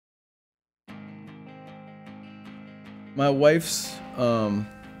My wife's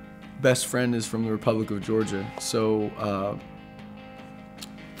best friend is from the Republic of Georgia, so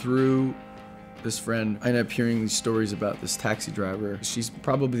through this friend, I ended up hearing these stories about this taxi driver. She's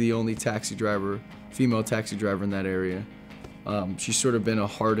probably the only taxi driver, female taxi driver in that area. She's sort of been a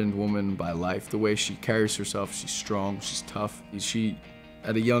hardened woman by life. The way she carries herself, she's strong, she's tough. She,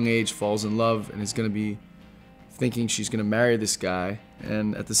 at a young age, falls in love and is gonna be thinking she's gonna marry this guy,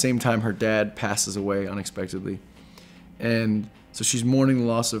 and at the same time her dad passes away unexpectedly. And so she's mourning the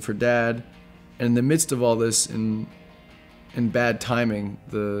loss of her dad, and in the midst of all this, in bad timing,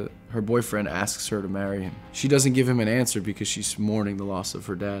 her boyfriend asks her to marry him. She doesn't give him an answer because she's mourning the loss of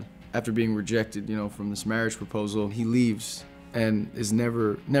her dad. After being rejected, from this marriage proposal, he leaves and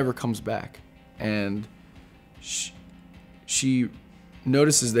never comes back. And she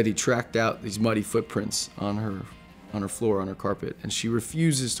notices that he tracked out these muddy footprints on her floor, on her carpet, and she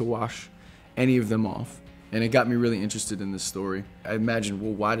refuses to wash any of them off. And it got me really interested in this story. I imagined,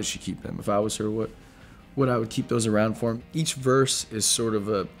 well, why does she keep them? If I was her, what I would keep those around for. Each verse is sort of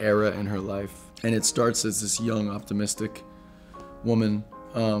an era in her life, and it starts as this young, optimistic woman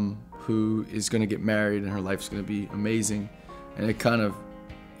who is going to get married and her life's going to be amazing, and it kind of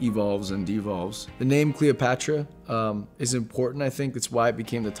evolves and devolves. The name Cleopatra is important. I think that's why it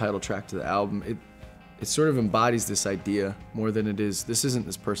became the title track to the album. It sort of embodies this idea more than it is, this isn't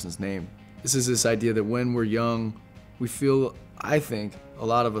this person's name. This is this idea that when we're young, we feel, I think, a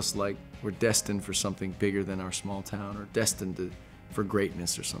lot of us like we're destined for something bigger than our small town, or destined for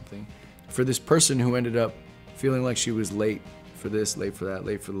greatness or something. For this person who ended up feeling like she was late for this, late for that,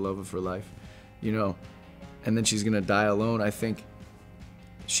 late for the love of her life, and then she's gonna die alone, I think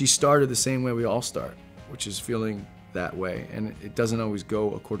she started the same way we all start, which is feeling that way, and it doesn't always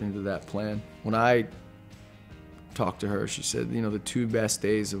go according to that plan. When I talked to her, she said, the two best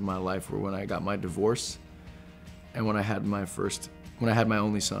days of my life were when I got my divorce and when I had my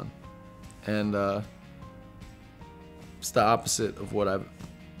only son. And it's the opposite of what I've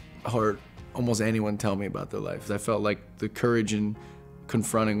heard almost anyone tell me about their life. I felt like the courage in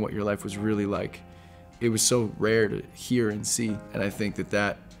confronting what your life was really like, it was so rare to hear and see. And I think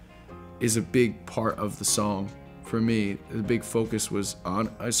that is a big part of the song. For me, the big focus was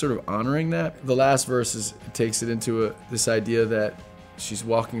on sort of honoring that. The last verse takes it into this idea that she's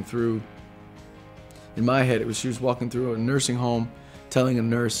walking through, in my head, she was walking through a nursing home, telling a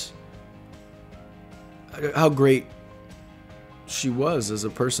nurse how great she was as a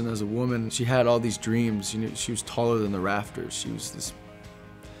person, as a woman. She had all these dreams. She was taller than the rafters. She was this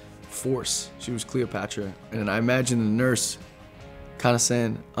force. She was Cleopatra. And I imagine the nurse kind of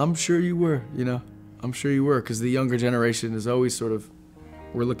saying, I'm sure you were, I'm sure you were, because the younger generation is always sort of,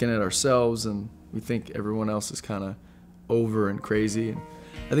 we're looking at ourselves and we think everyone else is kind of over and crazy. And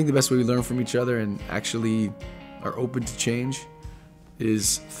I think the best way we learn from each other and actually are open to change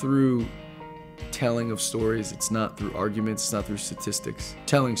is through telling of stories. It's not through arguments, it's not through statistics.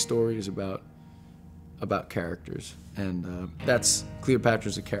 Telling stories about characters. And that's,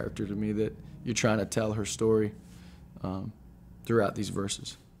 Cleopatra's a character to me, that you're trying to tell her story throughout these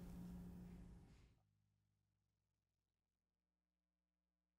verses.